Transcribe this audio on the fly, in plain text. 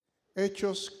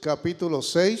Hechos capítulo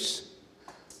 6.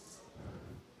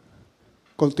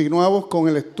 Continuamos con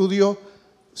el estudio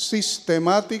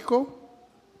sistemático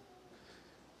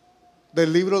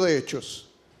del libro de Hechos.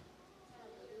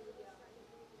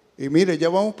 Y mire, ya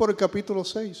vamos por el capítulo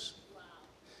 6.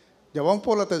 Ya vamos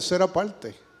por la tercera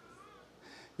parte.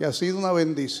 Y ha sido una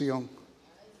bendición.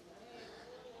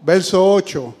 Verso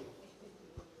 8.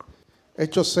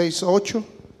 Hechos 6, 8.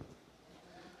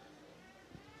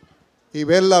 Y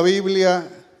ver la Biblia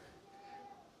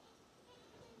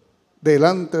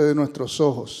delante de nuestros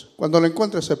ojos. Cuando la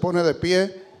encuentre se pone de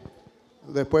pie,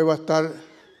 después va a estar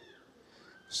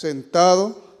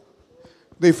sentado,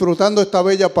 disfrutando esta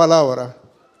bella palabra.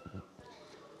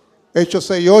 Hechos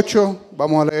 6, 8,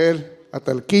 vamos a leer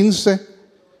hasta el 15.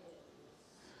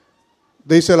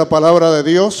 Dice la palabra de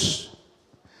Dios: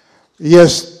 y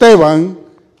Esteban,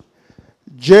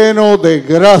 lleno de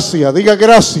gracia, diga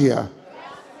gracia,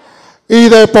 y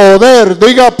de poder,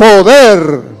 diga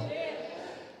poder,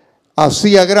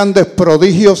 hacía grandes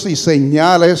prodigios y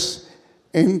señales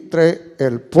entre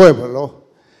el pueblo.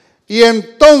 Y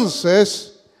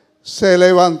entonces se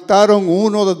levantaron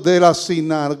unos de la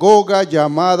sinagoga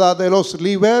llamada de los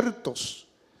libertos,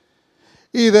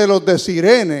 y de los de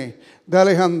Cirene, de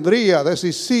Alejandría, de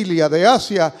Sicilia, de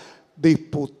Asia,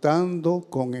 disputando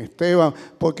con Esteban.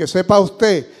 Porque sepa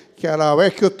usted que a la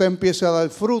vez que usted empiece a dar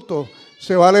fruto,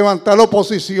 se va a levantar la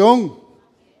oposición.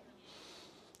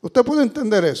 ¿Usted puede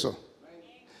entender eso?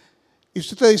 Y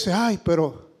si usted dice, ay,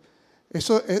 pero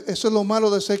eso es lo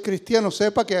malo de ser cristiano.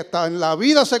 Sepa que hasta en la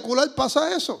vida secular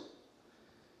pasa eso.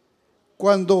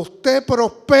 Cuando usted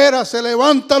prospera, se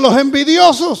levantan los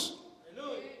envidiosos.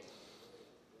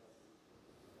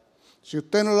 Si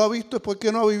usted no lo ha visto es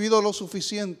porque no ha vivido lo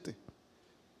suficiente.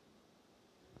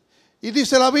 Y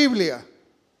dice la Biblia: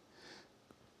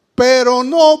 pero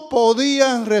no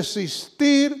podían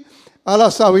resistir a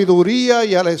la sabiduría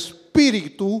y al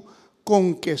espíritu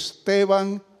con que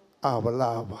Esteban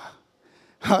hablaba.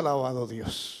 Alabado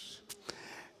Dios.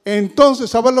 Entonces,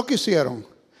 ¿saben lo que hicieron?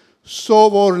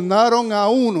 Sobornaron a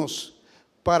unos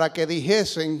para que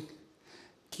dijesen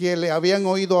que le habían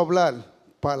oído hablar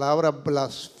palabras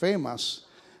blasfemas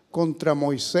contra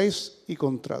Moisés y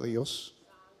contra Dios.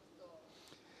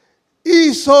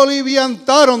 Y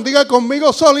soliviantaron, diga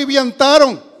conmigo,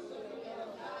 soliviantaron.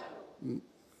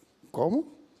 ¿Cómo?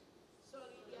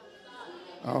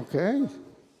 Ok,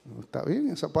 está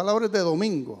bien, esa palabra es de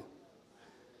domingo.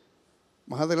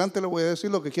 Más adelante le voy a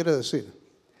decir lo que quiere decir.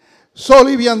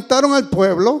 Soliviantaron al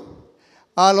pueblo,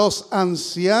 a los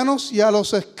ancianos y a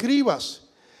los escribas,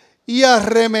 y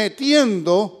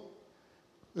arremetiendo,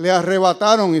 le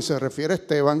arrebataron, y se refiere a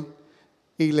Esteban,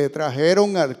 y le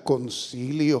trajeron al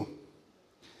concilio.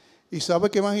 ¿Y sabe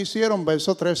qué más hicieron?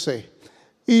 Verso 13.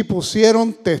 Y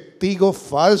pusieron testigos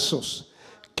falsos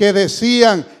que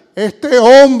decían: este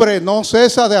hombre no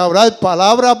cesa de hablar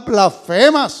palabras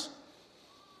blasfemas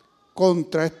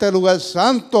contra este lugar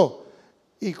santo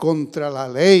y contra la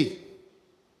ley.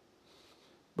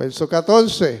 Verso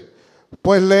 14.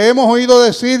 Pues le hemos oído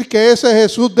decir que ese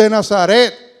Jesús de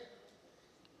Nazaret,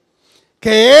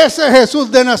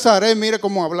 mire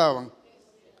cómo hablaban,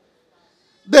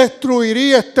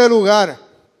 destruiría este lugar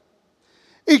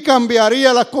y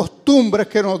cambiaría las costumbres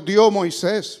que nos dio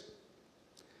Moisés.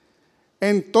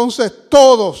 Entonces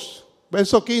todos,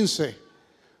 verso 15,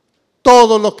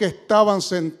 todos los que estaban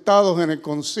sentados en el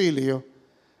concilio,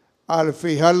 al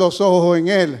fijar los ojos en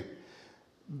él,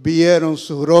 vieron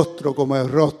su rostro como el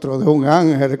rostro de un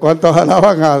ángel. ¿Cuántos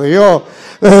alaban a Dios?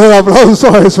 Desde el aplauso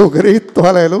a Jesucristo,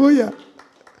 aleluya.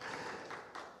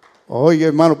 Oye,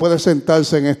 hermano, puede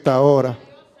sentarse en esta hora.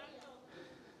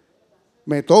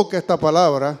 Me toca esta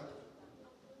palabra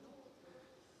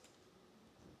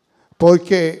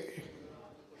porque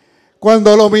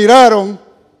cuando lo miraron,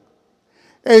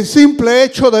 el simple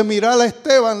hecho de mirar a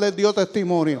Esteban les dio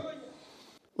testimonio.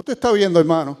 Usted está viendo,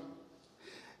 hermano.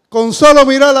 Con solo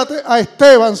mirar a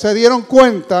Esteban se dieron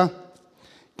cuenta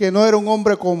que no era un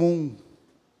hombre común,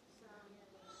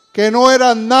 que no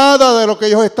era nada de lo que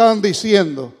ellos estaban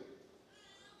diciendo,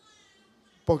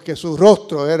 porque su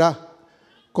rostro era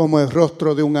como el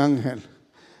rostro de un ángel.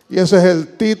 Y ese es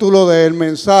el título del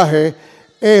mensaje: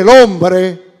 el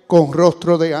hombre con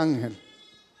rostro de ángel.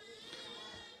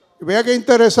 Y vea qué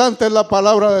interesante es la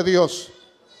palabra de Dios,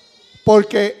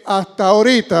 porque hasta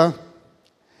ahorita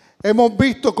hemos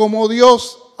visto cómo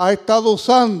Dios ha estado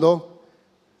usando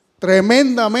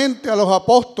tremendamente a los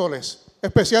apóstoles,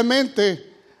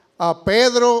 especialmente a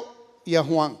Pedro y a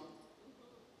Juan,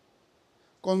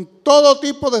 con todo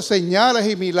tipo de señales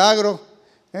y milagros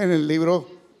en el libro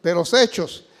de los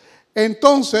Hechos.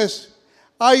 Entonces,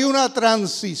 hay una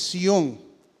transición.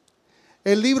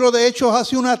 El libro de Hechos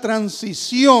hace una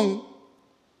transición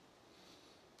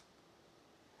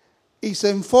y se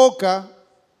enfoca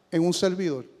en un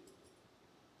servidor.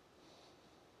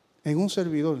 En un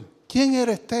servidor. ¿Quién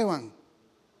era Esteban?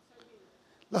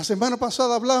 La semana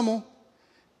pasada hablamos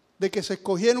de que se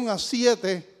escogieron a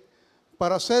 7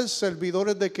 para ser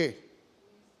servidores ¿de qué?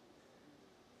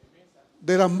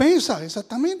 De las mesas,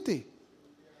 exactamente.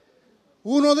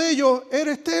 Uno de ellos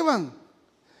era Esteban.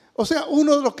 O sea,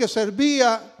 uno de los que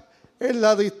servía en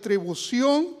la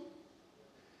distribución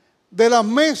de las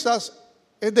mesas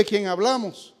es de quien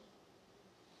hablamos.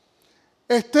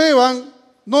 Esteban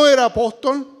no era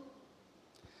apóstol.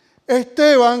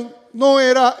 Esteban no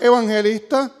era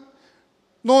evangelista.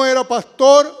 No era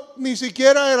pastor, ni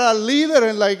siquiera era líder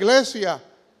en la iglesia.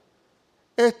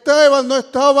 Esteban no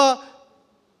estaba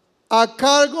a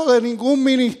cargo de ningún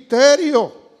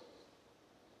ministerio.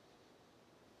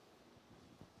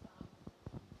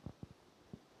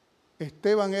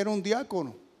 Esteban era un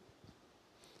diácono,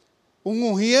 un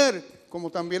ujier,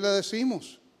 como también le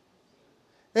decimos.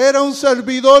 Era un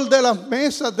servidor de las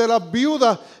mesas, de las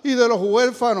viudas y de los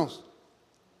huérfanos.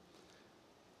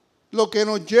 Lo que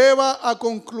nos lleva a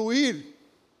concluir,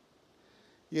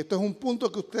 y esto es un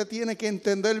punto que usted tiene que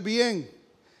entender bien,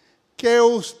 que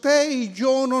usted y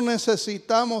yo no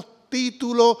necesitamos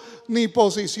título ni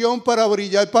posición para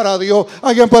brillar para Dios.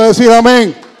 ¿Alguien puede decir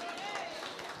amén?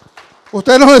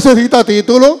 Usted no necesita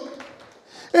título.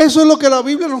 Eso es lo que la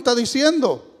Biblia nos está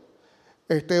diciendo.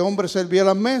 Este hombre servía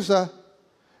las mesas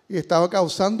y estaba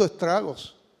causando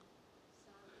estragos.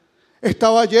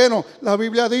 Estaba lleno. La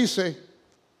Biblia dice,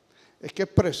 es que es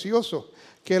precioso,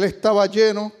 que él estaba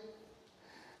lleno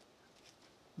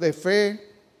de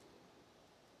fe.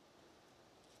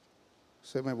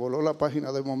 Se me voló la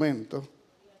página de momento.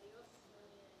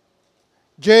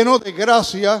 Lleno de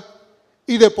gracia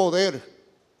y de poder.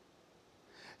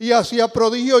 Y hacía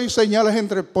prodigios y señales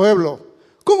entre el pueblo.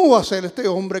 ¿Cómo va a ser este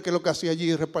hombre que lo que hacía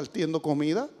allí repartiendo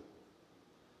comida?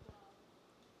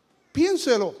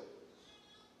 Piénselo.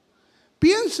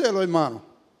 Piénselo, hermano.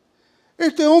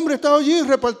 Este hombre estaba allí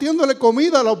repartiéndole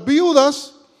comida a las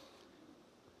viudas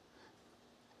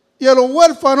y a los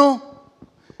huérfanos.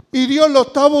 Y Dios lo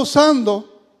estaba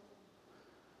usando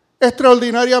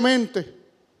extraordinariamente.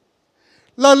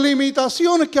 Las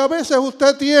limitaciones que a veces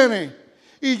usted tiene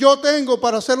y yo tengo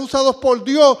para ser usados por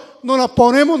Dios, nos las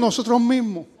ponemos nosotros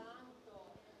mismos.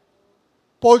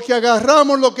 Porque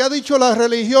agarramos lo que ha dicho la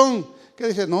religión, que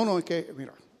dice, no, es que,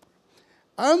 mira,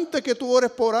 antes que tú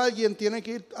ores por alguien, tienes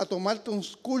que ir a tomarte un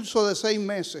curso de 6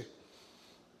 meses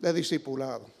de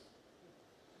discipulado.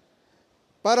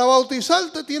 Para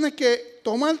bautizarte tienes que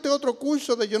tomarte otro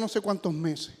curso de yo no sé cuántos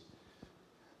meses.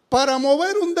 Para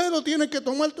mover un dedo tienes que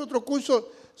tomarte otro curso.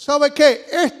 ¿Sabe qué?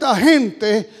 Esta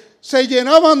gente se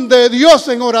llenaban de Dios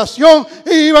en oración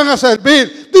y iban a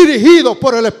servir, dirigidos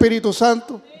por el Espíritu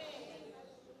Santo.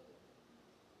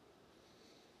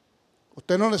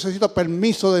 Usted no necesita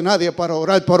permiso de nadie para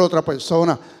orar por otra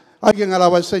persona. Alguien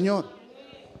alaba al Señor.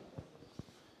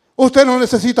 Usted no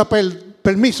necesita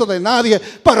permiso de nadie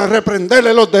para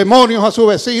reprenderle los demonios a su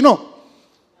vecino.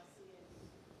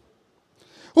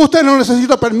 Usted no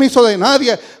necesita permiso de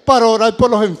nadie para orar por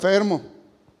los enfermos.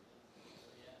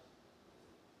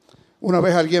 Una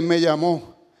vez alguien me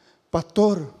llamó,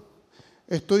 pastor,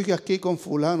 estoy aquí con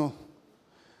fulano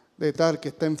de tal que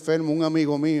está enfermo, un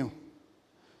amigo mío.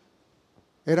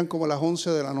 Eran como las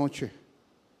 11 de la noche.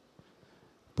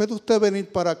 ¿Puede usted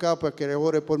venir para acá para que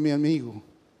ore por mi amigo?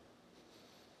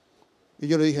 Y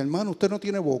yo le dije, hermano, usted no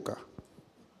tiene boca.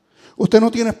 Usted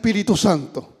no tiene Espíritu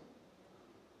Santo.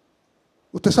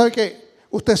 Usted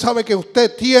sabe que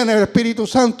usted tiene el Espíritu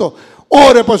Santo.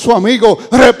 Ore por su amigo,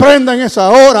 reprenda en esa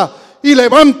hora y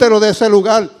levántelo de ese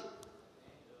lugar.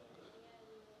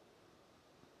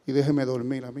 Y déjeme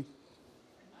dormir a mí.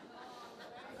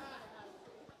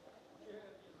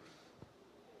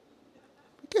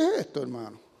 ¿Qué es esto,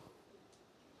 hermano?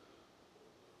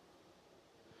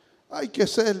 Hay que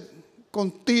ser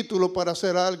con título para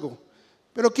hacer algo.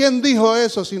 Pero ¿quién dijo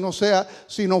eso si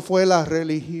no fue la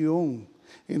religión?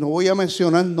 Y no voy a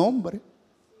mencionar nombre.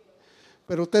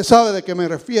 Pero usted sabe de qué me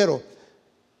refiero.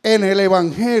 En el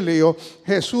Evangelio,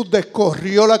 Jesús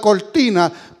descorrió la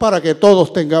cortina para que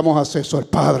todos tengamos acceso al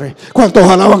Padre. ¿Cuántos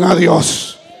alaban a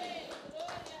Dios?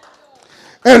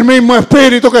 El mismo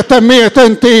Espíritu que está en mí está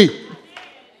en ti.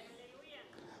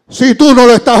 Si tú no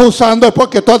lo estás usando es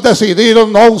porque tú has decidido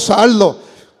no usarlo.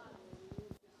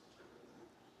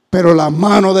 Pero la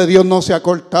mano de Dios no se ha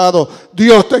cortado.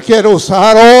 Dios te quiere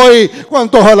usar hoy.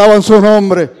 ¿Cuántos alaban su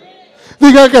nombre?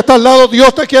 Diga que está al lado,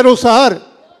 Dios te quiere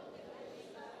usar.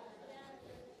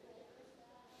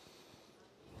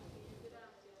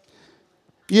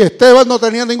 Y Esteban no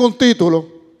tenía ningún título.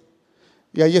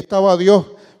 Y ahí estaba Dios.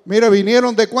 Mire,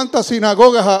 vinieron de cuántas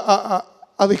sinagogas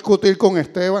a discutir con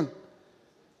Esteban.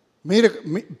 Mire,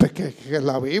 que es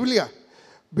la Biblia.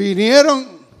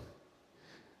 Vinieron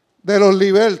de los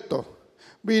libertos.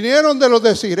 Vinieron de los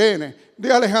de Cirene,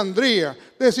 de Alejandría,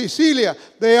 de Sicilia,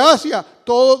 de Asia.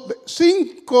 Todos,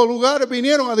 5 lugares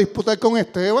vinieron a disputar con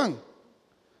Esteban.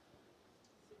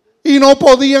 Y no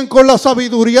podían con la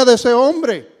sabiduría de ese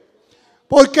hombre.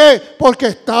 ¿Por qué? Porque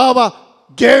estaba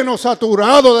lleno,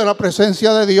 saturado de la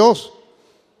presencia de Dios.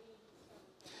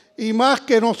 Y más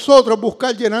que nosotros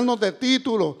buscar llenarnos de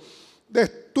títulos, de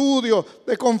estudios,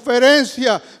 de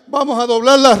conferencias, vamos a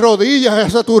doblar las rodillas y a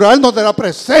saturarnos de la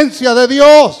presencia de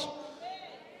Dios.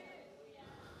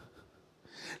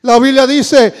 La Biblia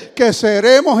dice que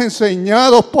seremos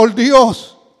enseñados por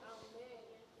Dios.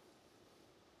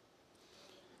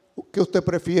 ¿Qué usted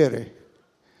prefiere?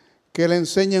 ¿Que le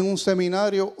enseñe en un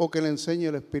seminario o que le enseñe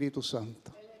el Espíritu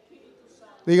Santo?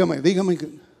 Dígame.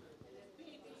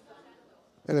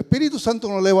 El Espíritu Santo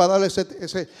no le va a dar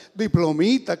ese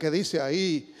diplomita que dice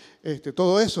ahí,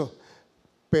 todo eso.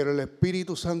 Pero el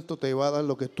Espíritu Santo te va a dar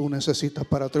lo que tú necesitas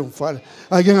para triunfar.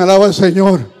 Alguien alaba al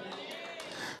Señor.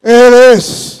 Él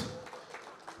es.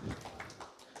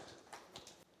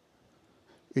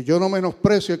 Y yo no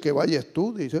menosprecio el que vaya a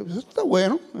estudiar. Dice, eso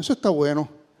está bueno.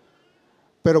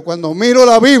 Pero cuando miro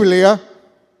la Biblia,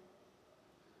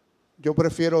 yo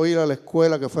prefiero ir a la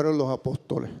escuela que fueron los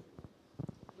apóstoles.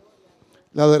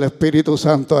 La del Espíritu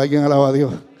Santo, alguien alaba a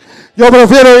Dios. Yo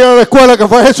prefiero ir a la escuela que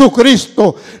fue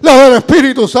Jesucristo. La del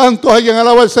Espíritu Santo, alguien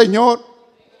alaba al Señor.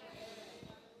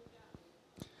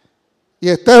 Y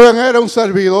Esteban era un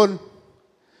servidor,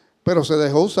 pero se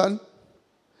dejó usar.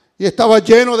 Y estaba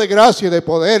lleno de gracia y de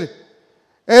poder.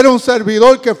 Era un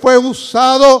servidor que fue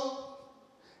usado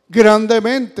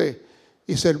grandemente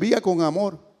y servía con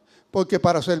amor. Porque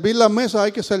para servir las mesas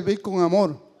hay que servir con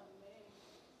amor.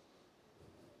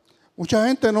 Mucha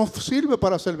gente no sirve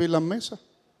para servir las mesas.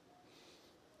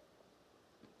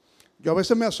 Yo a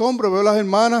veces me asombro, veo a las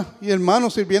hermanas y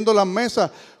hermanos sirviendo las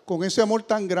mesas con ese amor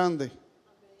tan grande.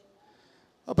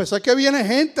 A pesar que viene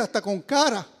gente hasta con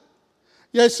cara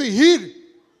y a exigir.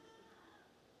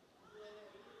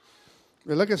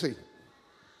 ¿Verdad que sí?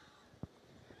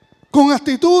 Con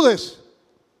actitudes.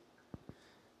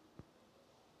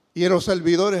 Y los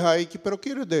servidores ahí, ¿pero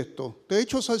quieres de esto? Te he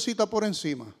hecho salsita por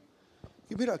encima.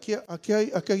 Y mira, aquí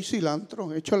hay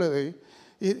cilantro, échale de ahí.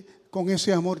 Y con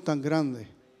ese amor tan grande.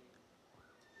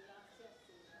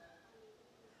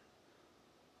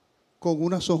 Con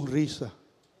una sonrisa.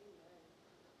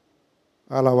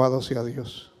 Alabado sea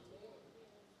Dios.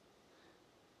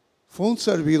 Fue un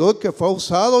servidor que fue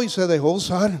usado y se dejó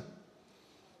usar.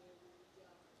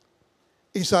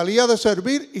 Y salía de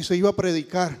servir y se iba a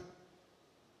predicar.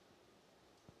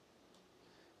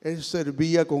 Él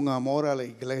servía con amor a la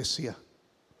iglesia.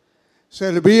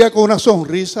 Servía con una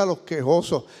sonrisa a los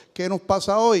quejosos. ¿Qué nos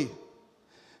pasa hoy?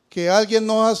 Que alguien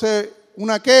nos hace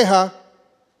una queja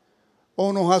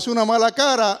o nos hace una mala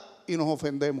cara y nos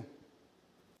ofendemos.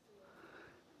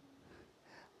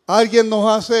 Alguien nos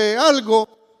hace algo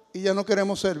y ya no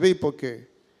queremos servir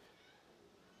porque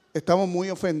estamos muy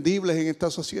ofendibles en esta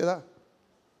sociedad.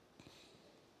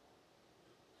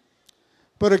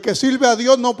 Pero el que sirve a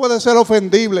Dios no puede ser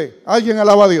ofendible. Alguien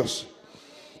alaba a Dios.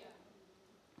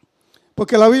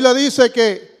 Porque la Biblia dice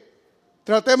que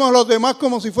tratemos a los demás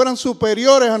como si fueran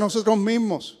superiores a nosotros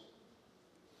mismos.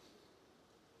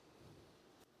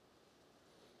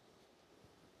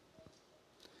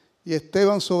 Y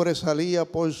Esteban sobresalía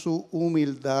por su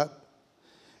humildad.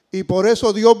 Y por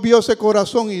eso Dios vio ese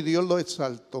corazón y Dios lo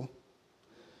exaltó.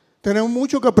 Tenemos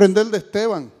mucho que aprender de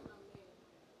Esteban.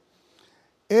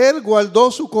 Él guardó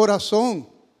su corazón.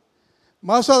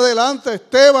 Más adelante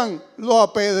Esteban lo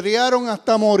apedrearon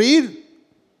hasta morir.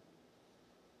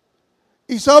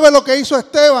 ¿Y sabe lo que hizo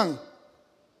Esteban?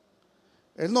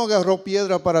 Él no agarró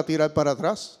piedra para tirar para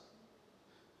atrás.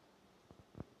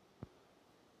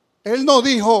 Él no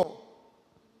dijo,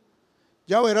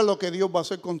 ya verá lo que Dios va a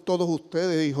hacer con todos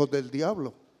ustedes, hijos del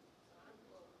diablo.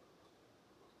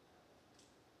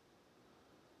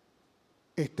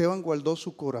 Esteban guardó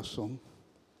su corazón.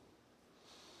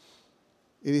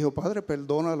 Y dijo, Padre,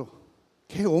 perdónalo.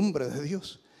 Qué hombre de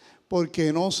Dios.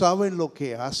 Porque no saben lo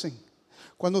que hacen.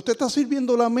 Cuando usted está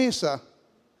sirviendo la mesa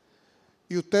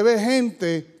y usted ve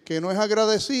gente que no es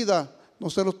agradecida,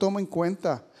 no se los toma en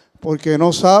cuenta. Porque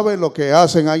no saben lo que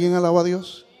hacen. ¿Alguien alaba a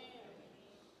Dios?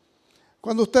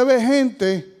 Cuando usted ve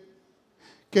gente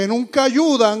que nunca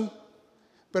ayudan,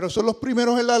 pero son los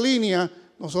primeros en la línea,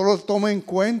 no se los toma en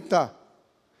cuenta.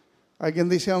 ¿Alguien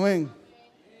dice amén?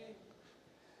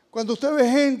 Cuando usted ve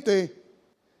gente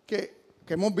que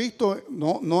hemos visto,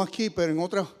 no aquí, pero en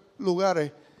otros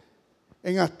lugares,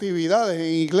 en actividades,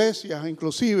 en iglesias,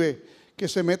 inclusive, que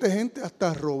se mete gente hasta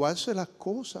a robarse las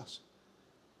cosas.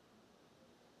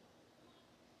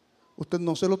 Usted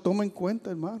no se lo toma en cuenta,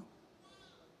 hermano.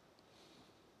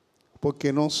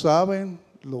 Porque no saben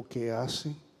lo que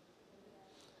hacen.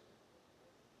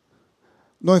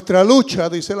 Nuestra lucha,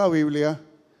 dice la Biblia,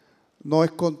 no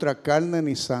es contra carne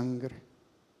ni sangre.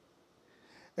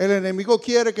 El enemigo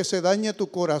quiere que se dañe tu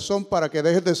corazón para que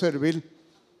dejes de servir.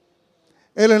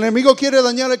 El enemigo quiere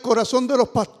dañar el corazón de los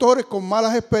pastores con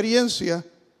malas experiencias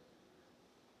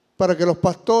para que los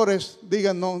pastores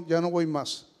digan, no, ya no voy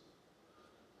más.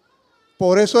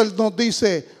 Por eso Él nos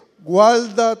dice,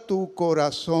 guarda tu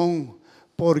corazón,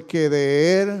 porque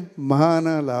de él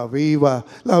mana la vida.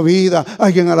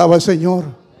 Alguien alaba al Señor.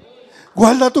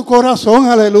 Guarda tu corazón,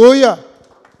 aleluya.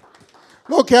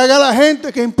 Lo que haga la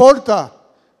gente, ¿qué importa?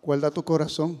 Guarda tu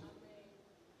corazón.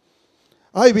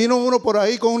 Ay, vino uno por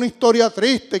ahí con una historia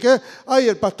triste. Ay,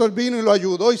 el pastor vino y lo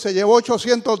ayudó y se llevó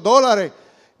 $800.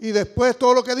 Y después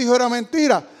todo lo que dijo era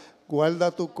mentira. Guarda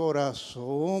tu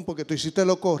corazón, porque tú hiciste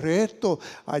lo correcto.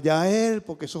 Allá él,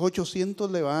 porque esos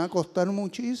 800 le van a costar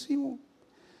muchísimo.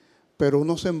 Pero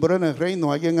uno sembró en el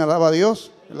reino. ¿Alguien alaba a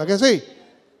Dios? ¿Verdad que sí?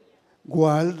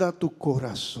 Guarda tu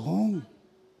corazón.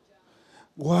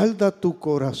 Guarda tu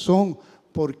corazón,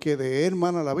 porque de él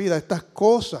mana la vida. Estas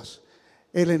cosas,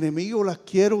 el enemigo las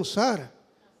quiere usar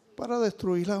para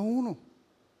destruir a uno.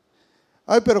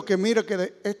 Ay, pero que mira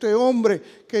que este hombre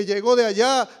que llegó de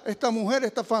allá, esta mujer,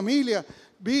 esta familia,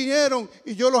 vinieron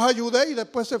y yo los ayudé y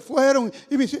después se fueron.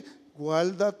 Y me dice,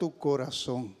 guarda tu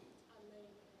corazón.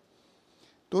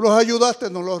 Tú los ayudaste,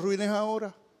 no los arruines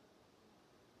ahora.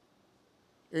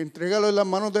 Entrégalo en las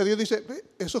manos de Dios. Dice,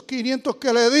 esos 500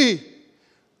 que le di,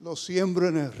 los siembro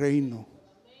en el reino.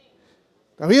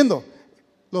 ¿Está viendo?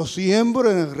 Los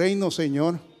siembro en el reino,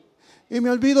 Señor. Y me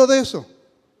olvido de eso.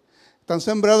 Están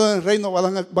sembrados en el reino,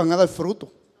 van a dar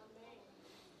fruto.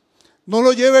 No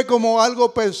lo lleve como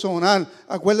algo personal.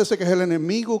 Acuérdese que es el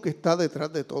enemigo que está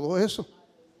detrás de todo eso.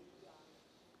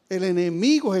 El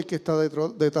enemigo es el que está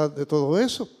detrás de todo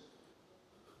eso.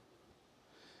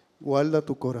 Guarda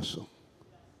tu corazón.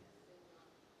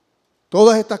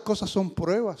 Todas estas cosas son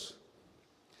pruebas.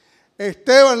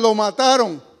 Esteban lo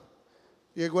mataron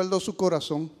y él guardó su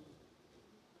corazón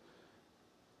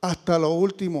hasta lo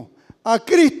último. A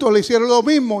Cristo le hicieron lo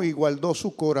mismo y guardó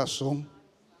su corazón.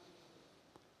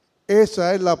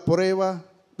 Esa es la prueba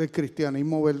del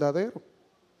cristianismo verdadero.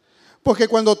 Porque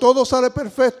cuando todo sale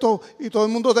perfecto y todo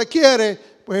el mundo te quiere,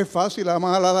 pues es fácil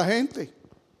amar a la gente.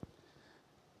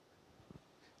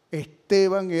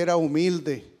 Esteban era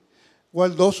humilde,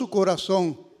 guardó su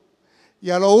corazón y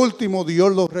a lo último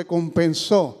Dios lo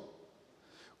recompensó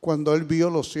cuando él vio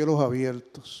los cielos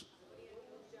abiertos.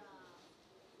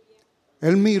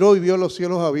 Él miró y vio los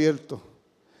cielos abiertos.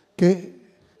 Qué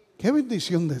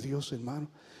bendición de Dios, hermano.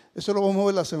 Eso lo vamos a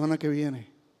ver la semana que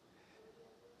viene.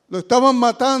 Lo estaban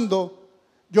matando.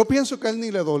 Yo pienso que a él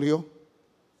ni le dolió.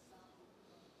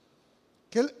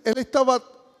 Que él estaba,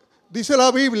 dice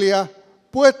la Biblia,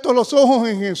 puesto los ojos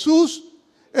en Jesús,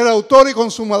 el autor y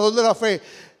consumador de la fe.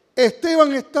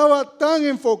 Esteban estaba tan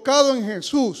enfocado en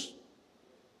Jesús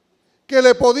que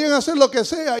le podían hacer lo que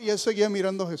sea y él seguía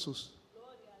mirando a Jesús.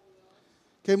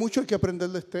 Que mucho hay que aprender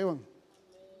de Esteban.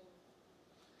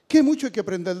 Que mucho hay que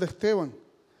aprender de Esteban.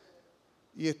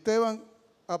 Y Esteban,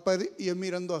 y él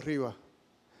mirando arriba,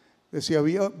 decía,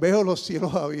 veo los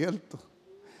cielos abiertos.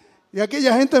 Y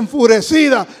aquella gente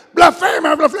enfurecida,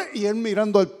 blasfema, blasfema. Y él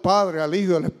mirando al Padre, al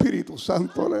Hijo, al Espíritu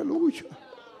Santo, aleluya.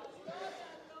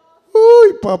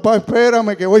 Uy, papá,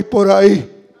 espérame que voy por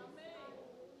ahí.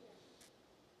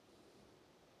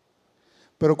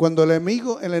 Pero cuando el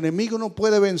enemigo no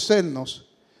puede vencernos,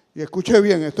 y escuche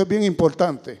bien, esto es bien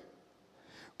importante.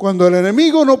 Cuando el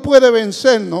enemigo no puede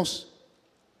vencernos,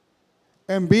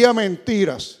 envía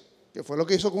mentiras, que fue lo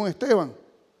que hizo con Esteban.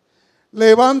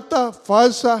 Levanta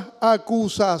falsas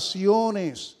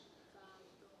acusaciones.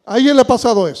 ¿A alguien le ha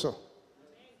pasado eso?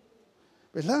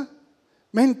 ¿Verdad?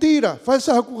 Mentiras,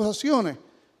 falsas acusaciones.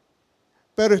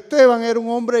 Pero Esteban era un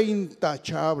hombre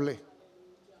intachable.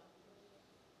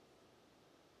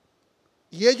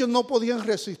 Y ellos no podían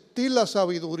resistir la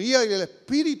sabiduría y el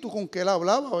espíritu con que él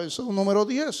hablaba. Verso número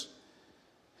 10.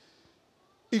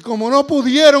 Y como no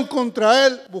pudieron contra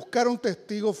él, buscaron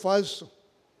testigo falso.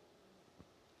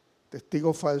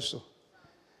 Testigo falso.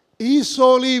 Y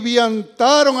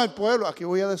soliviantaron al pueblo. Aquí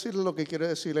voy a decirle lo que quiere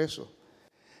decir eso.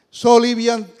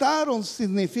 Soliviantaron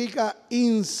significa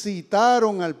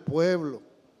incitaron al pueblo.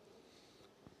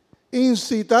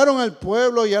 incitaron al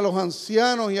pueblo y a los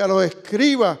ancianos y a los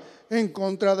escribas en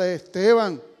contra de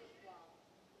Esteban.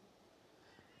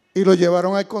 Y lo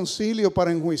llevaron al concilio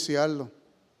para enjuiciarlo.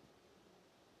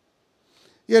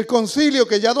 Y el concilio,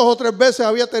 que ya 2 o 3 veces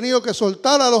había tenido que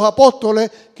soltar a los apóstoles,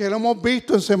 que lo hemos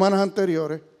visto en semanas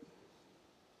anteriores.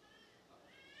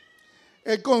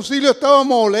 El concilio estaba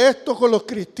molesto con los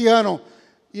cristianos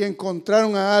y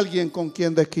encontraron a alguien con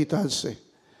quien desquitarse.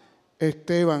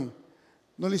 Esteban.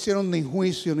 No le hicieron ni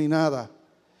juicio ni nada.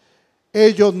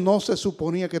 Ellos no se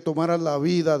suponía que tomaran la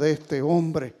vida de este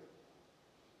hombre.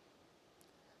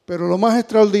 Pero lo más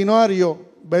extraordinario,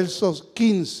 versos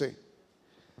 15,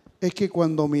 es que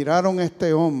cuando miraron a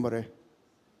este hombre,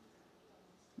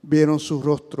 vieron su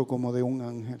rostro como de un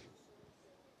ángel.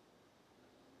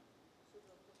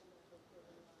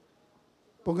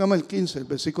 Póngame el 15, el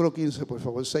versículo 15, por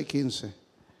favor, 6:15.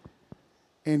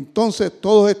 Entonces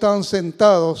todos estaban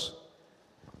sentados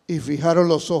y fijaron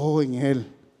los ojos en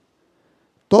él.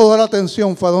 Toda la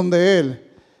atención fue a donde él.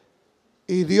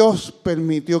 Y Dios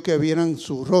permitió que vieran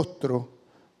su rostro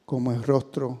como el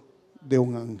rostro de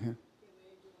un ángel.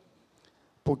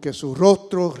 Porque su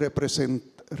rostro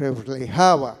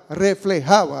reflejaba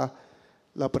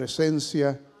la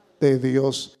presencia de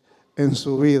Dios en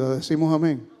su vida. Decimos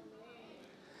amén.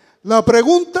 La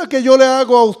pregunta que yo le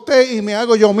hago a usted y me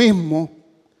hago yo mismo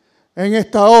en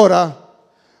esta hora,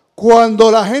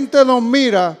 cuando la gente nos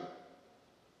mira,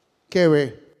 ¿qué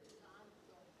ve?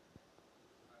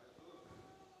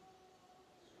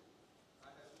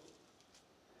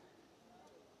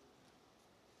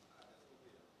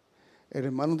 El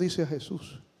hermano dice a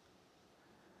Jesús.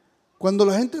 Cuando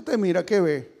la gente te mira, ¿qué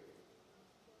ve?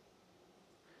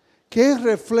 ¿Qué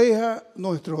refleja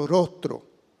nuestro rostro?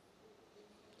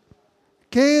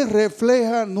 ¿Qué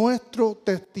refleja nuestro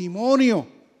testimonio?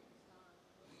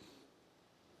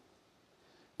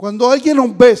 Cuando alguien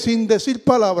nos ve sin decir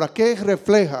palabras, ¿qué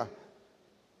refleja?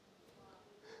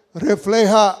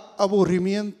 Refleja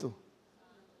aburrimiento.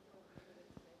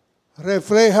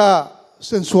 Refleja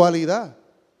sensualidad.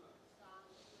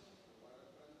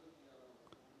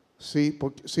 Sí,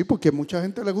 porque a mucha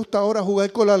gente le gusta ahora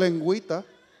jugar con la lengüita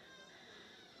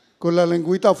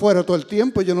afuera todo el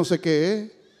tiempo, yo no sé qué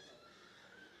es.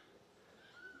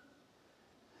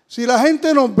 Si la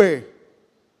gente nos ve,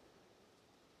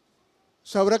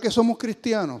 ¿sabrá que somos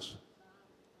cristianos?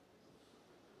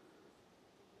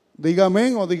 Diga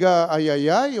amén o diga ay, ay,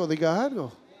 ay o diga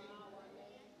algo.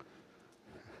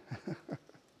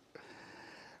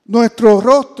 Nuestro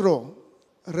rostro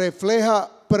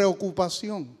refleja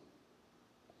preocupación.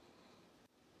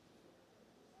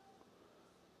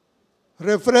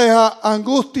 Refleja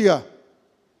angustia,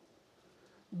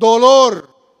 dolor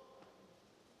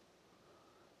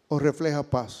o refleja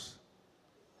paz.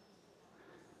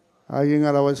 Alguien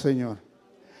alaba al Señor.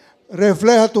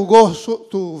 Refleja tu gozo,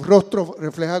 tu rostro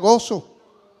refleja gozo.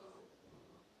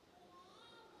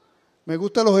 Me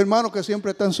gustan los hermanos que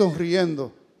siempre están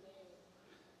sonriendo.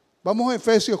 Vamos a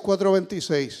Efesios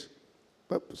 4:26.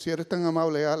 Si eres tan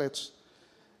amable, Alex.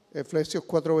 Efesios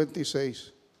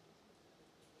 4:26.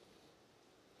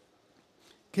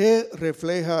 ¿Qué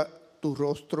refleja tu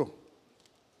rostro?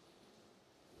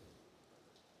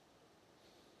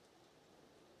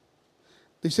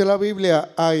 Dice la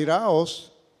Biblia,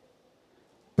 airaos,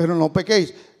 pero no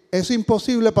pequéis. Es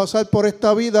imposible pasar por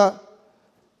esta vida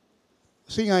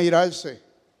sin airarse.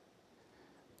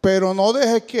 Pero no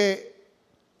dejes que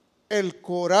el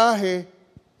coraje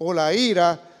o la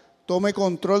ira tome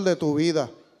control de tu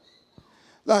vida.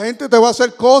 La gente te va a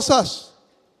hacer cosas.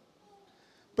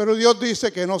 Pero Dios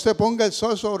dice que no se ponga el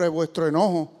sol sobre vuestro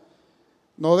enojo.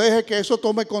 No deje que eso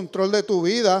tome control de tu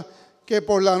vida, que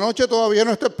por la noche todavía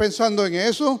no estés pensando en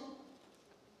eso.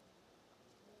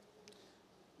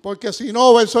 Porque si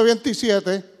no, verso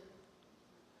 27,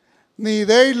 ni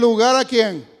deis lugar a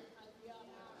quién.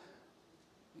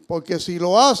 Porque si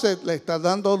lo haces, le estás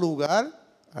dando lugar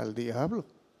al diablo.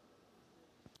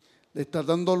 Le estás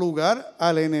dando lugar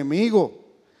al enemigo.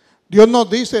 Dios nos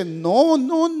dice, no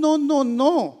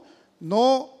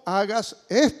hagas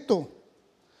esto.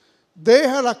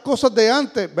 Deja las cosas de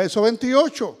antes. Verso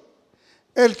 28.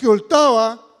 El que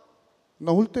hurtaba,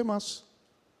 no hurte más.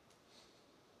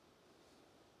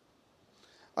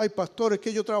 Ay, pastor, es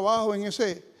que yo trabajo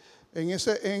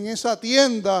en esa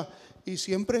tienda y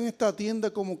siempre en esta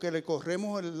tienda como que le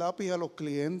corremos el lápiz a los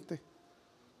clientes.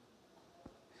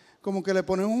 Como que le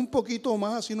ponemos un poquito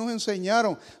más, así nos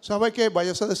enseñaron. ¿Sabe qué?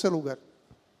 Váyase de ese lugar.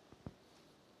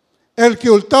 El que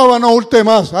hurtaba no hurte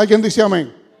más. ¿Alguien dice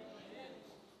amén?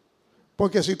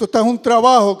 Porque si tú estás en un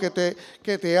trabajo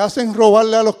que te hacen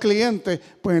robarle a los clientes,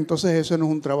 pues entonces eso no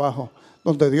es un trabajo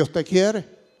donde Dios te quiere,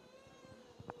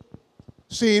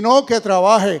 sino que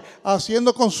trabaje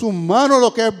haciendo con sus manos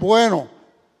lo que es bueno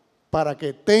para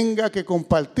que tenga que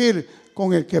compartir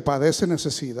con el que padece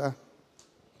necesidad.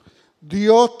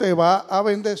 Dios te va a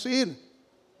bendecir.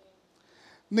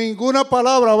 Ninguna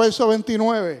palabra, verso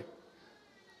 29,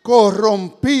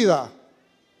 corrompida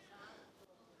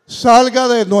salga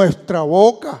de nuestra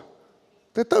boca.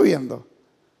 ¿Usted está viendo?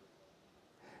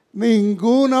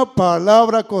 Ninguna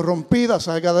palabra corrompida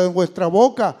salga de vuestra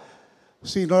boca,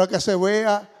 sino la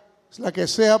que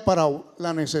sea para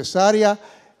la necesaria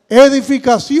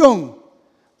edificación,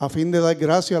 a fin de dar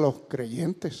gracia a los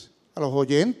creyentes, a los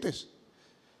oyentes.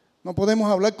 No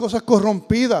podemos hablar cosas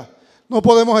corrompidas. No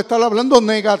podemos estar hablando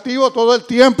negativo todo el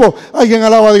tiempo. Alguien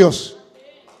alaba a Dios.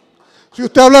 Si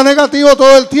usted habla negativo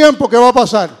todo el tiempo, ¿qué va a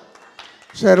pasar?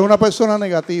 Será una persona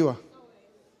negativa.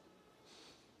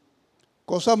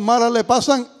 Cosas malas le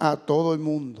pasan a todo el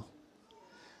mundo.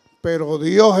 Pero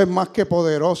Dios es más que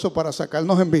poderoso para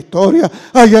sacarnos en victoria.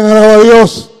 Alguien alaba a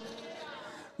Dios.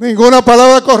 Ninguna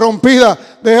palabra corrompida.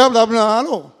 Deja de hablar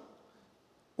malo.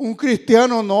 Un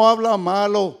cristiano no habla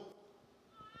malo.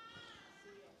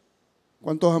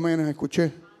 ¿Cuántos amenes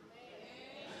escuché?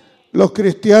 Los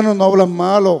cristianos no hablan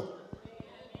malo.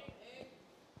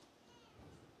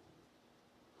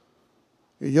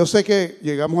 Y yo sé que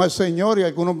llegamos al Señor y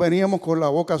algunos veníamos con la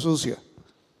boca sucia.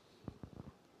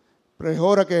 Pero es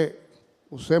hora que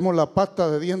usemos la pasta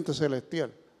de dientes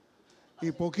celestial.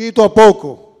 Y poquito a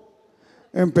poco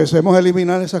empecemos a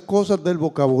eliminar esas cosas del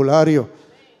vocabulario.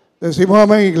 Decimos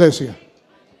amén, iglesia.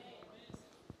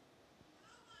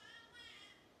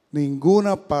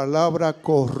 Ninguna palabra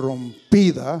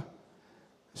corrompida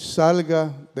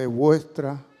salga de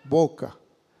vuestra boca,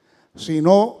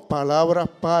 sino palabras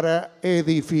para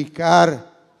edificar.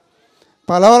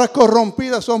 Palabras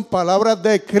corrompidas son palabras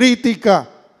de crítica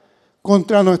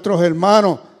contra nuestros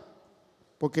hermanos,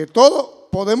 porque todos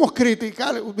podemos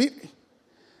criticar.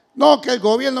 No, que el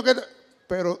gobierno,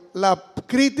 pero la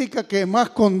crítica que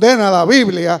más condena la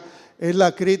Biblia es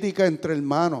la crítica entre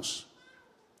hermanos.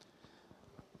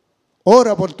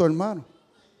 Ora por tu hermano.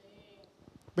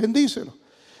 Bendícelo.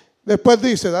 Después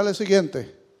dice, dale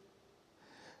siguiente.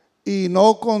 Y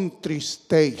no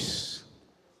contristéis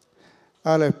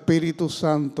al Espíritu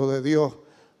Santo de Dios,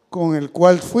 con el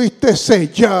cual fuiste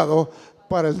sellado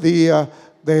para el día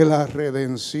de la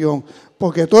redención.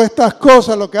 Porque todas estas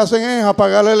cosas lo que hacen es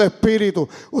apagarle el Espíritu.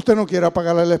 Usted no quiere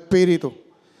apagarle el Espíritu.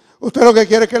 Usted lo que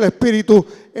quiere es que el Espíritu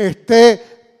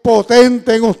esté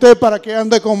potente en usted para que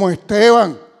ande como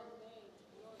Esteban.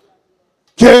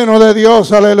 Lleno de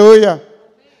Dios, aleluya.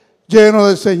 Lleno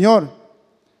del Señor.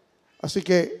 Así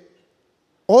que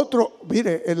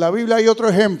mire, en la Biblia hay otro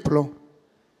ejemplo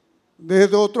de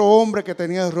otro hombre que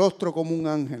tenía el rostro como un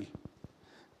ángel.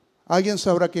 ¿Alguien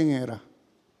sabrá quién era?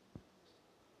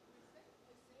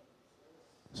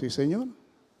 Sí, Señor.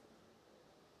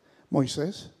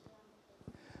 Moisés.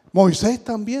 Moisés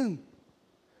también.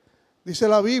 Dice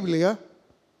la Biblia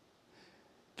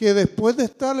que después de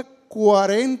estar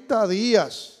 40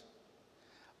 días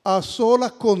a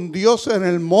solas con Dios en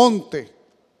el monte,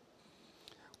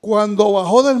 cuando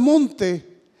bajó del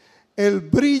monte, el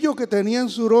brillo que tenía en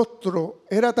su rostro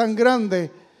era tan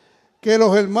grande que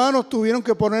los hermanos tuvieron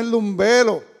que ponerle un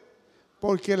velo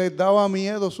porque les daba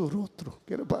miedo su rostro.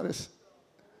 ¿Qué le parece?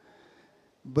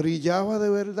 Brillaba de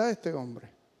verdad este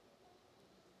hombre.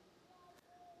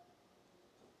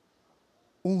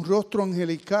 Un rostro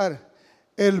angelical.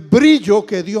 El brillo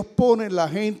que Dios pone en la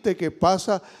gente que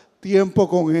pasa tiempo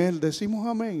con Él. Decimos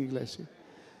amén, iglesia.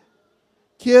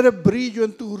 ¿Quieres brillo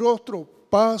en tu rostro?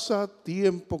 Pasa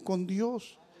tiempo con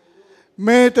Dios.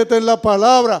 Métete en la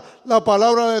palabra. La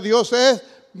palabra de Dios es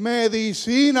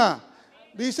medicina.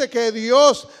 Dice que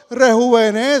Dios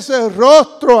rejuvenece el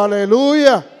rostro.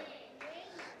 Aleluya.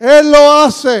 Él lo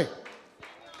hace.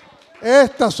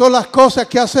 Estas son las cosas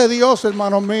que hace Dios,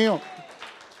 hermanos míos.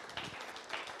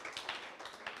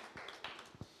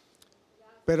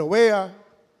 Pero vea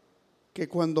que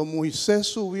cuando Moisés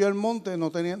subió al monte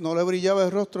no le brillaba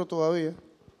el rostro todavía.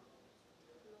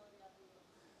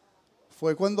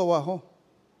 Fue cuando bajó.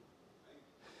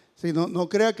 Si no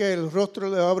crea que el rostro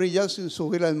le va a brillar sin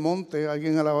subir al monte.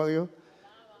 Alguien alaba a Dios.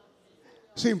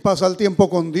 Sin pasar tiempo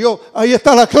con Dios. Ahí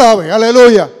está la clave,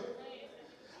 aleluya.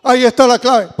 Ahí está la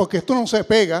clave, porque esto no se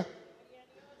pega.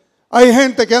 Hay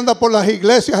gente que anda por las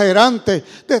iglesias errantes,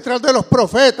 detrás de los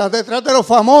profetas, detrás de los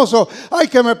famosos. Ay,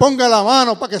 que me ponga la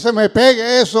mano para que se me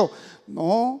pegue eso.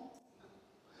 No.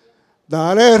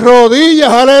 Dale rodillas,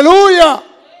 aleluya.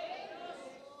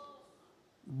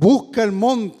 Busca el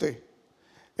monte.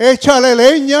 Échale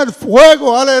leña al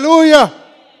fuego, aleluya.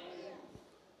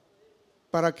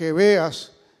 para que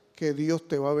veas que Dios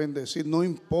te va a bendecir. No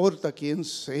importa quién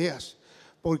seas,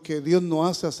 porque Dios no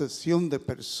hace acepción de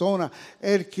personas.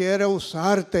 Él quiere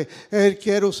usarte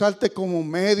como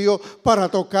medio para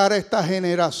tocar a esta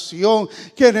generación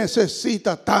que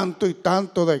necesita tanto y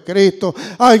tanto de Cristo.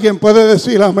 Alguien puede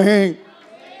decir amén.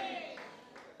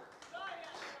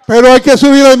 Pero hay que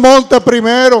subir el monte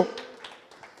primero.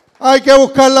 Hay que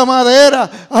buscar la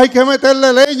madera. Hay que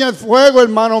meterle leña al fuego,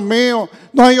 hermanos míos.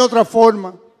 No hay otra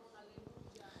forma.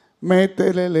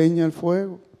 Métele leña al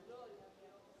fuego.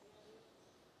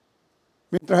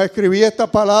 Mientras escribía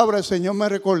esta palabra, el Señor me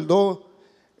recordó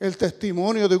el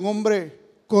testimonio de un hombre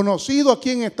conocido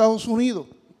aquí en Estados Unidos.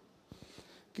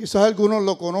 Quizás algunos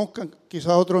lo conozcan,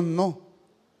 quizás otros no.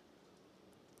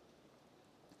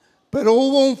 Pero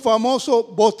hubo un famoso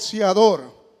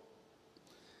boxeador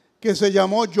que se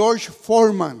llamó George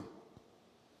Foreman.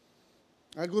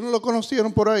 ¿Algunos lo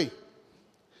conocieron por ahí?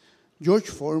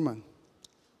 George Foreman.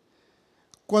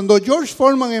 Cuando George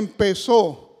Foreman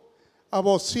empezó a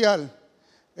boxear,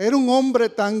 era un hombre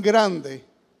tan grande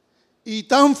y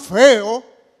tan feo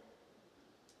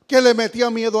que le metía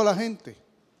miedo a la gente.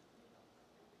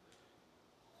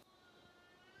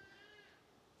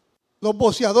 Los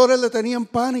boxeadores le tenían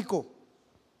pánico.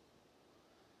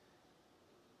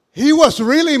 He was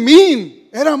really mean.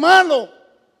 Era malo.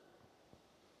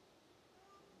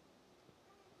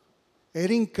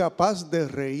 Era incapaz de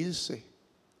reírse.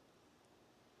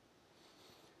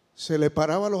 Se le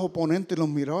paraba a los oponentes y los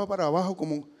miraba para abajo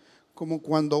como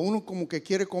cuando uno como que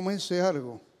quiere comerse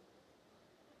algo.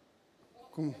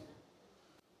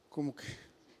 Como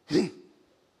que...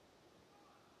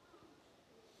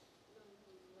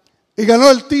 Y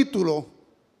ganó el título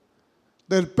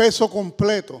del peso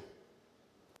completo.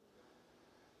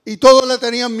 Y todos le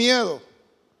tenían miedo.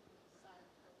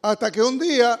 Hasta que un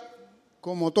día,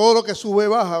 como todo lo que sube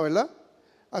baja, ¿verdad?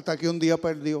 Hasta que un día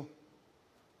perdió.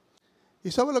 ¿Y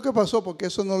sabe lo que pasó? Porque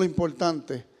eso no es lo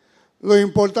importante. Lo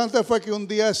importante fue que un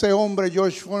día ese hombre,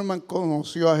 George Foreman,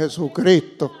 conoció a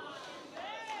Jesucristo.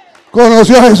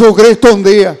 Conoció a Jesucristo un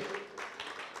día.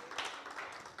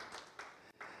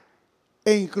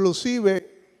 E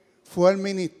inclusive fue al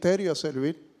ministerio a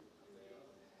servir.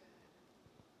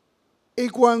 Y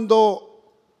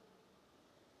cuando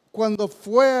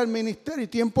fue al ministerio, y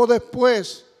tiempo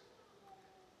después,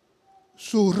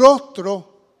 su rostro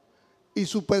y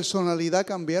su personalidad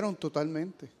cambiaron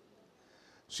totalmente.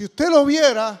 Si usted lo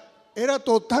viera, era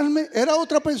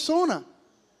otra persona.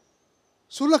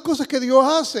 Son las cosas que Dios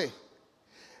hace.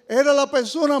 Era la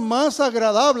persona más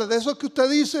agradable, de esos que usted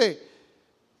dice,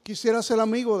 quisiera ser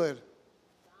amigo de él.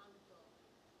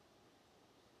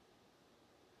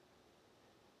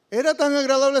 Era tan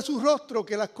agradable su rostro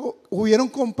que hubieron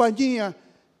compañías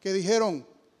que dijeron,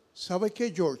 ¿sabe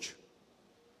qué, George?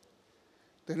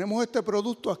 Tenemos este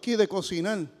producto aquí de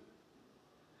cocinar,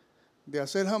 de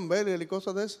hacer hamburguesas y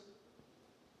cosas de esas.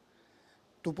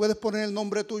 Tú puedes poner el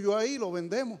nombre tuyo ahí y lo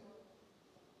vendemos.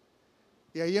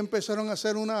 Y ahí empezaron a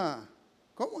hacer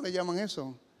 ¿cómo le llaman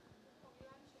eso?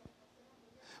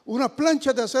 Unas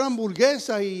planchas de hacer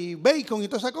hamburguesas y bacon y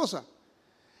toda esa cosa.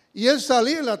 Y él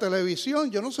salía en la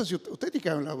televisión. Yo no sé si usted tiene que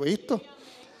haberlo visto.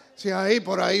 Si ahí,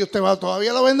 por ahí, usted va,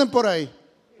 todavía lo venden por ahí.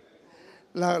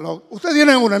 Usted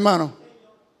tiene una, hermano.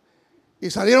 Y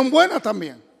salieron buenas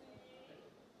también.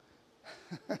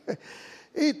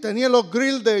 Y tenía los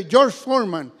grills de George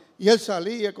Foreman. Y él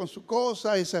salía con su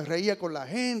cosa y se reía con la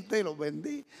gente y los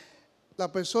vendía.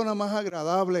 La persona más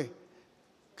agradable.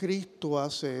 Cristo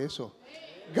hace eso.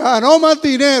 Ganó más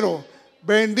dinero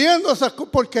vendiendo esas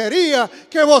porquerías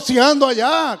que boceando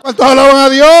allá. ¿Cuántos alaban a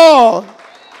Dios?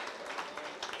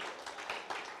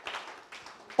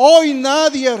 Hoy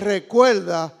nadie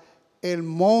recuerda el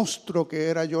monstruo que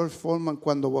era George Foreman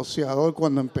cuando boxeador,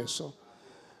 cuando empezó.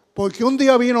 Porque un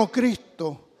día vino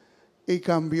Cristo y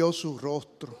cambió su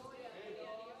rostro.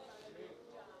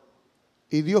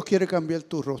 Y Dios quiere cambiar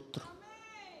tu rostro.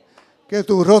 Que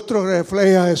tu rostro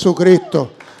refleje a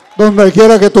Jesucristo. Donde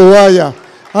quiera que tú vayas.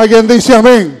 Alguien dice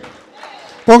amén.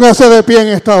 Póngase de pie en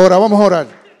esta hora. Vamos a orar.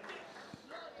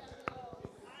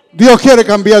 Dios quiere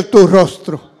cambiar tu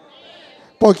rostro.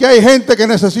 Porque hay gente que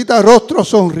necesita rostros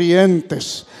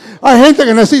sonrientes. Hay gente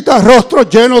que necesita rostros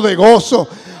llenos de gozo.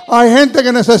 Hay gente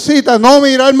que necesita no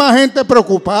mirar más gente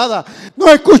preocupada. No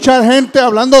escuchar gente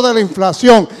hablando de la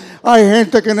inflación. Hay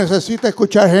gente que necesita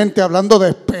escuchar gente hablando de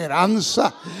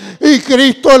esperanza. Y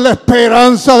Cristo es la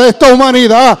esperanza de esta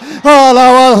humanidad.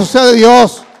 Alabado sea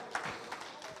Dios.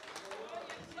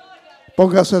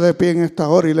 Póngase de pie en esta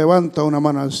hora y levanta una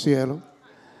mano al cielo.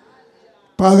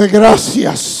 Padre,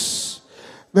 gracias.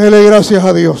 Dele gracias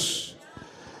a Dios.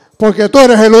 Porque tú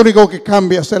eres el único que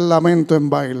cambias el lamento en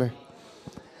baile.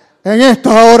 En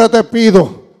esta hora te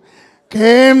pido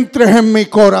que entres en mi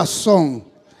corazón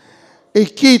y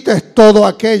quites todo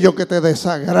aquello que te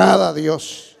desagrada,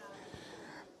 Dios.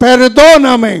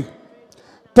 Perdóname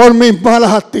por mis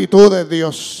malas actitudes,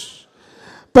 Dios.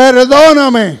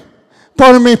 Perdóname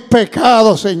por mis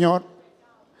pecados, Señor.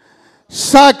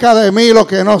 Saca de mí lo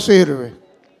que no sirve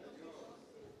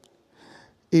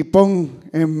y pon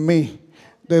en mí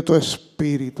de tu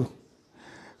espíritu.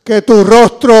 Que tu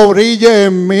rostro brille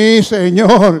en mí,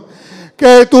 Señor.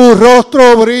 Que tu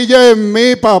rostro brille en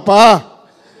mí, papá.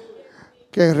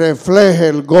 Que refleje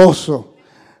el gozo,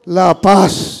 la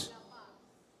paz.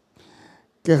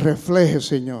 Que refleje,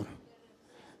 Señor,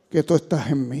 que tú estás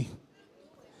en mí.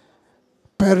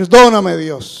 Perdóname,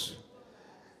 Dios.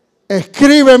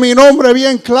 Escribe mi nombre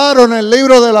bien claro en el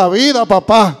libro de la vida,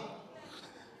 papá.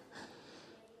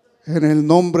 En el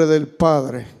nombre del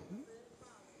Padre,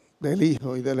 del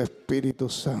Hijo y del Espíritu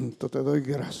Santo te doy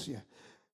gracias.